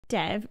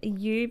Dev,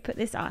 you put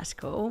this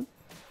article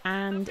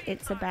and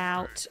it's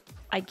about,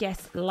 I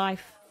guess,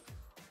 life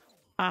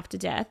after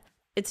death.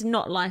 It's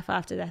not life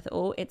after death at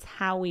all. It's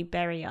how we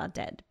bury our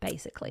dead,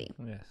 basically.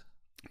 Yes.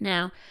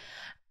 Now,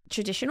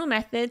 traditional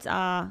methods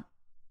are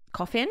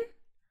coffin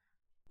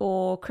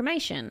or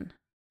cremation.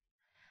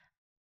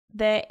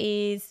 There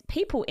is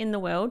people in the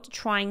world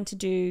trying to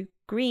do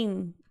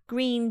green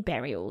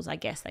burials, I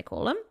guess they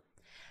call them.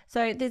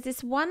 So there's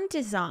this one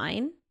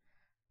design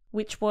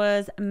which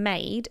was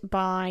made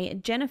by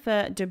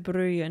Jennifer De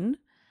Bruyn,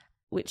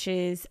 which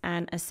is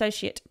an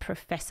associate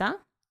professor.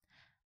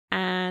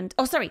 And,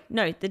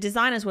 the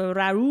designers were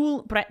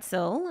Raoul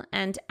Bretzel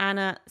and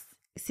Anna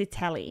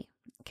Citelli.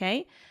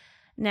 Okay.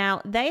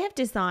 Now, they have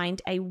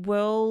designed a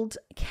world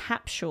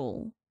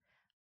capsule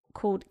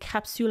called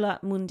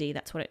Capsula Mundi.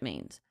 That's what it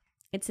means.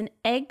 It's an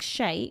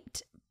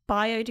egg-shaped,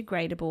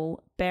 biodegradable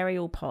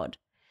burial pod.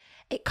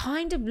 It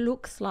kind of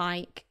looks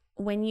like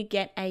when you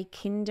get a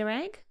Kinder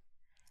Egg.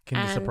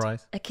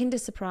 Surprise. A Kinder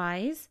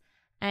Surprise,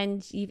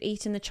 and you've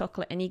eaten the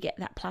chocolate and you get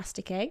that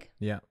plastic egg.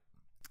 Yeah.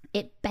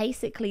 It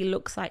basically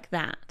looks like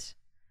that,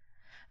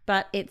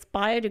 but it's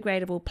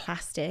biodegradable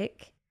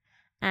plastic,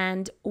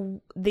 and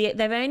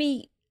they've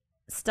only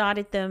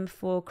started them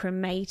for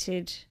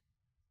cremated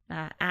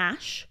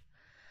ash,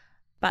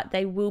 but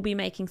they will be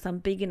making some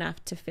big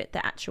enough to fit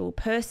the actual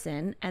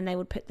person, and they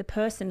would put the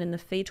person in the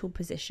fetal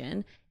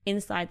position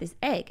inside this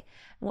egg.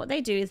 And what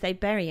they do is they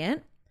bury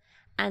it,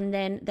 and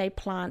then they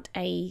plant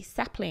a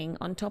sapling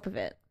on top of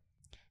it,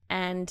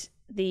 and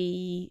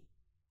the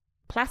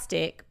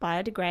plastic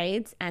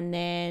biodegrades, and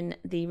then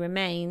the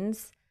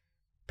remains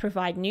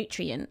provide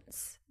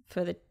nutrients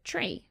for the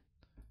tree.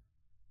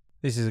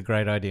 This is a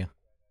great idea.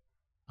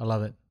 I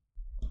love it.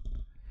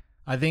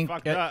 I think.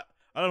 Fuck that.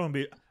 I don't want to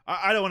be.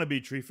 I don't want to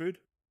be tree food.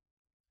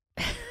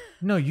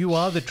 No, you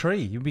are the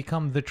tree. You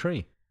become the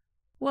tree.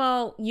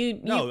 Well, you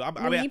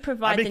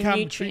provide the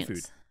nutrients. Tree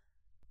food.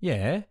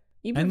 Yeah.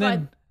 You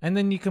provide, and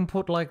then you can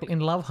put, like, in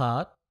Love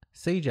Heart,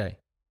 CJ.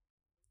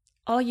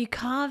 Oh, you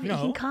carve it. You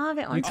can carve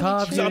it onto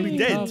carve the tree. I'll be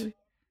dead.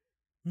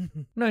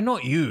 No,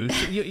 not you.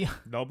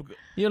 No, because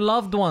Your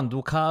loved one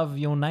will carve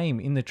your name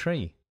in the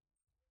tree.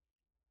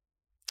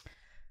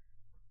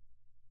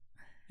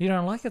 You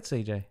don't like it,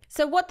 CJ?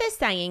 So what they're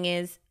saying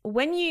is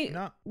when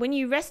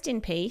you rest in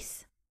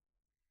peace,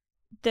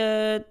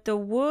 the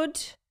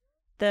wood,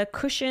 the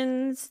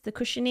cushions, the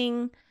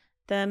cushioning,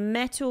 the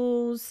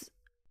metals,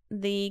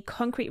 the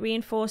concrete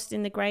reinforced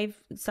in the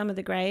grave, some of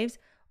the graves,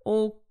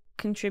 all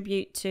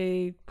contribute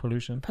to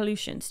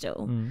pollution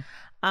still.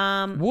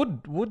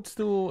 Wood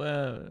still,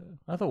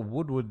 I thought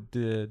wood would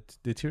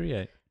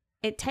deteriorate.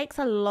 It takes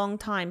a long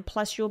time,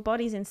 plus your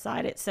body's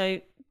inside it,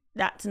 so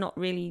that's not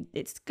really,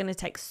 it's going to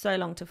take so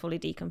long to fully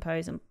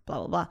decompose and blah,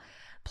 blah, blah.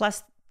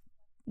 Plus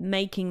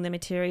making the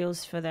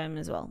materials for them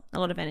as well, a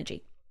lot of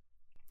energy.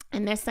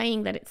 And they're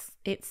saying that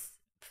it's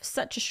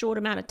such a short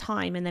amount of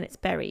time and then it's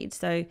buried.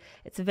 So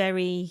it's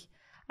very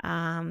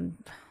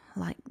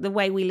like the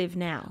way we live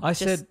now.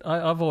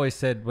 I've always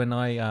said when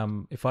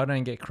if I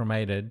don't get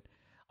cremated,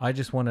 I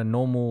just want a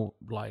normal,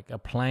 like a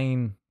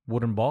plain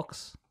wooden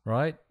box,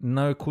 right?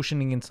 No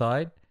cushioning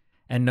inside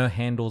and no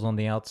handles on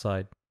the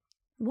outside.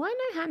 Why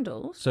no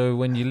handles? So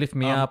when you lift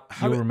me up,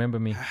 you'll remember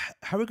me.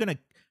 How are we gonna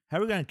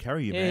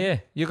carry you, man? Yeah,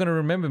 you're gonna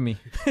remember me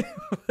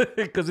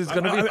because it's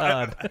gonna be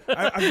hard.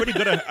 I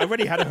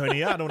already had a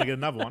hernia. I don't want to get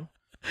another one.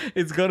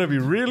 It's gonna be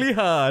really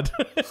hard.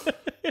 I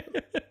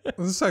was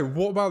gonna say,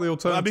 what about the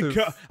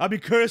alternative? I'll be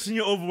cursing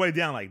you all the way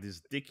down like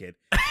this dickhead.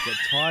 That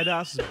tight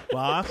ass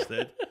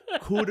bastard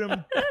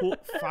couldn't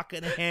put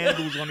fucking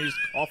handles on his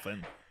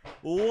coffin.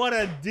 What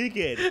a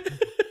dickhead.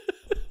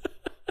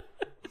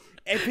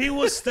 If he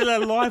was still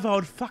alive, I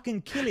would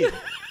fucking kill him.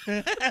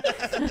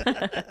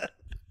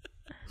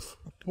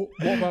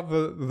 What about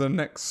the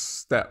next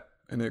step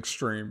in the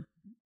extreme?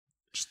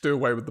 Just do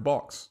away with the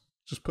box.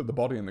 Just put the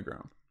body in the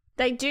ground.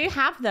 They do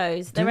have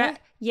those.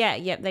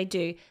 Yeah, they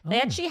do. They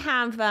actually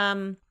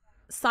have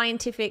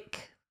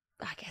scientific,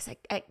 I guess,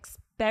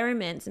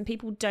 experiments, and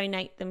people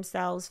donate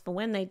themselves for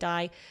when they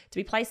die to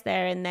be placed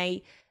there, and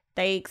they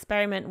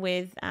experiment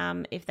with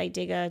if they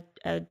dig a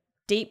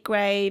deep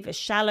grave, a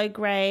shallow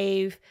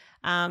grave,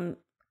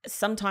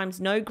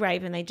 sometimes no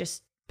grave, and they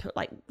just put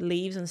like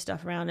leaves and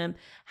stuff around them,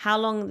 how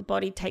long the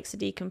body takes to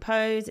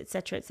decompose,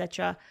 etc.,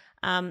 etc.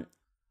 Do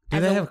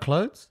they have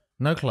clothes?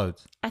 No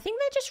clothes. I think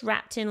they're just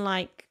wrapped in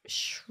like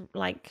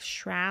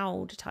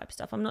shroud type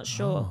stuff. I'm not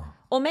sure.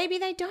 Or maybe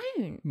they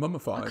don't.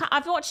 Mummified.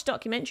 I've watched a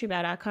documentary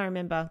about it. I can't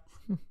remember.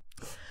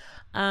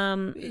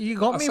 You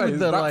got me with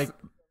the like...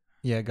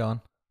 Yeah, go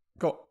on.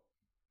 I was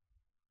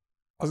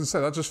going to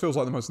say, that just feels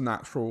like the most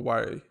natural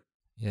way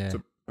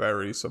to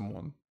bury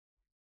someone.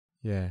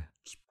 Yeah.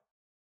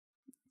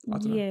 I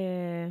don't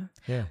know.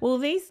 Yeah. Well,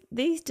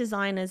 these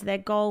designers, their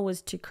goal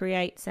was to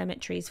create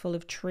cemeteries full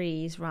of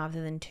trees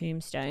rather than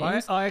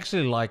tombstones. I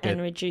actually like it.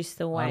 And reduce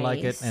the waste. I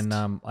like it, and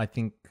I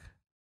think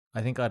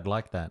I'd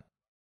like that.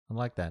 I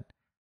like that.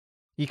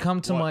 You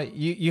come to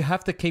you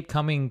have to keep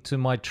coming to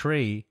my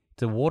tree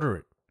to water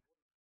it.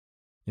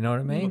 You know what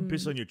I Or mean?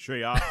 piss on your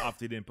tree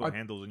after you didn't put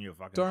handles in your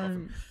fucking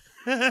Don't.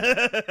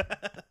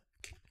 coffin.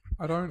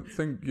 I don't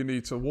think you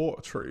need to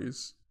water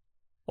trees.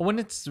 Or when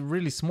it's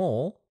really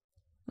small,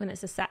 When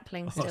it's a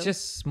sapling still. it's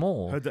just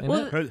small. Heard that- isn't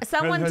Well, it? Heard-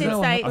 someone heard did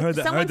that- say I heard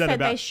that- someone heard that said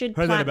about- they should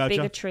heard that plant about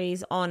bigger you.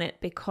 trees on it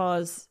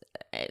because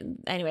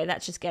anyway,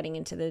 that's just getting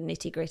into the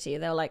nitty gritty.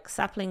 They're like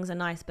saplings are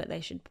nice, but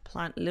they should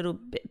plant a little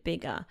bit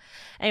bigger.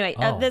 Anyway,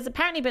 Oh. there's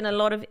apparently been a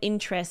lot of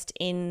interest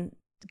in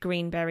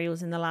green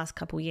burials in the last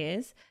couple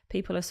years.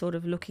 People are sort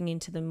of looking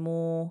into them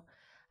more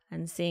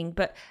and seeing.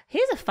 But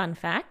here's a fun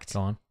fact. Go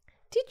on.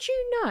 Did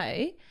you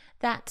know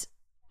that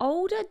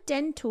older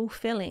dental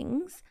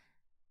fillings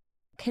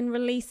can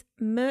release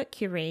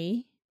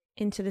mercury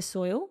into the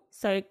soil?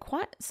 So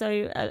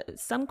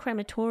some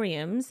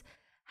crematoriums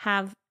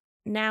have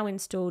now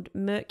installed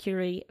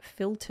mercury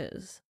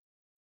filters.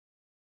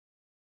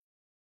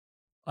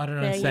 I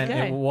don't There you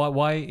understand. go.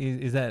 Why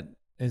is that?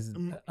 I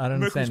don't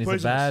Mercury's understand. Is it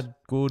poisonous. bad?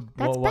 Good?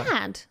 That's what?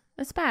 bad.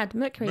 That's bad.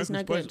 Mercury is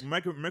no good.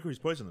 Mercury's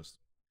poisonous.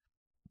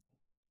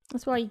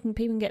 That's why people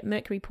can get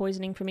mercury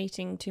poisoning from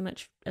eating too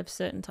much of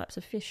certain types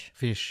of fish.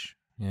 Fish.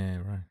 Yeah,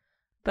 right.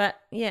 But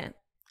yeah,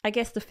 I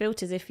guess the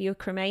filters, if you're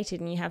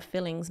cremated and you have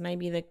fillings,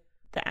 maybe they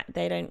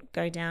don't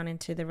go down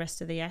into the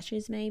rest of the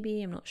ashes,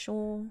 maybe. I'm not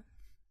sure.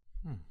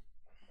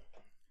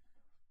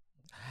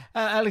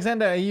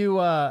 Alexander, do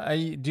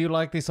you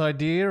like this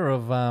idea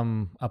of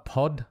a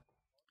pod,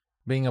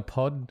 being a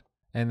pod,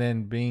 and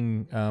then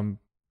being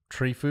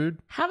tree food?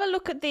 Have a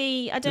look at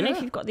I don't know if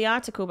Yeah. you've got the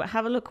article, but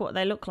have a look at what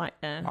they look like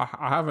there.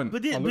 I haven't.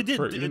 But I looked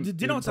for it. do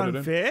you know what's didn't put it in.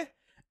 unfair?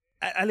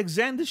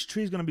 Alexander's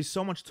tree is going to be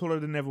so much taller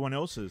than everyone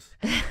else's.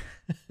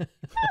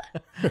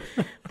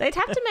 They'd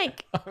have to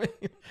make... I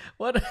mean,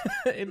 what?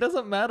 It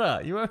doesn't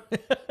matter. You won't.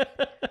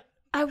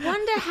 I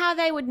wonder how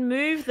they would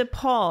move the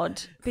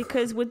pod,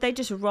 because would they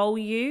just roll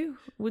you?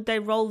 Would they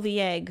roll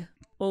the egg?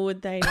 Or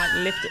would they like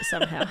lift it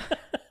somehow?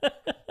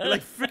 You're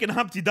like freaking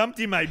Humpty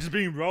Dumpty, mate, just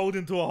being rolled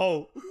into a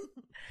hole.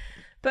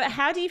 But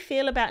how do you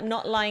feel about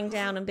not lying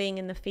down and being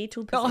in the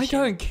fetal position? I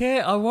don't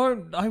care. I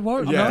won't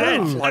Yeah.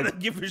 Dead. know. I don't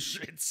give a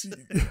shit.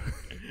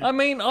 I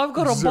mean, I've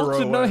got a Zero box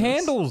with no awareness.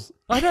 handles.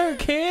 I don't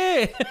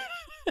care.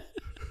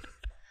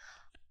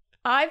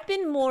 I've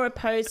been more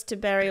opposed to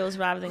burials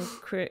rather than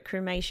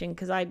cremation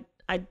because I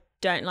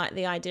don't like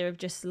the idea of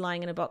just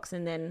lying in a box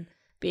and then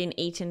being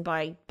eaten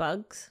by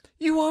bugs.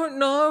 You won't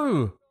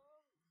know.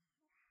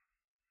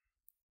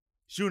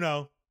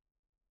 Shuno.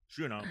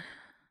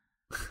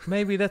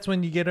 Maybe that's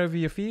when you get over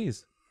your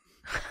fears.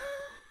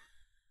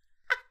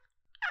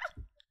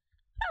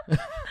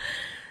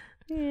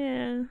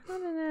 Yeah, I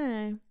don't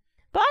know.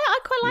 But I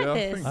quite like Yeah, I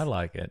this. think- I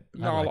like it.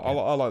 No,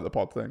 I like the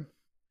pod thing.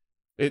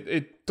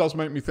 It does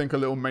make me think a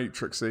little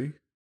Matrixy.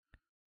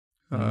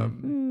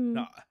 Mm.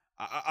 No,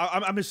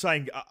 I'm just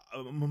saying,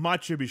 my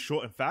tree will be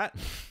short and fat.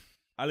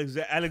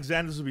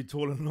 Alexander's will be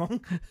tall and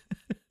long.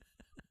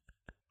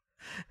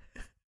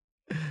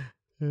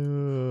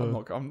 I'm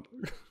not. I'm,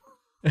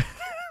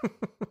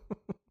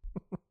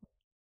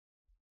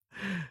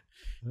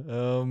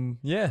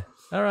 Yeah.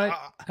 All right.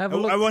 Have a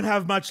look. I won't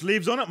have much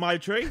leaves on it, my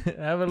tree.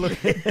 Have a look.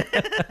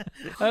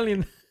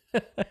 Only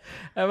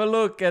have a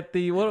look at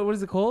the what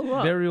is it called?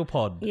 What? Burial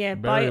pod. Yeah,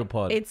 burial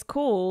pod. It's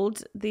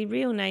called, the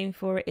real name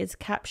for it is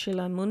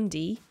Capsula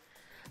Mundi.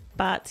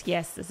 But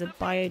yes, it's a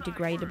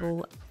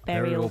biodegradable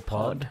burial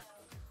pod.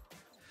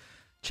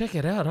 Check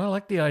it out. I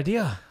like the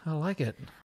idea. I like it.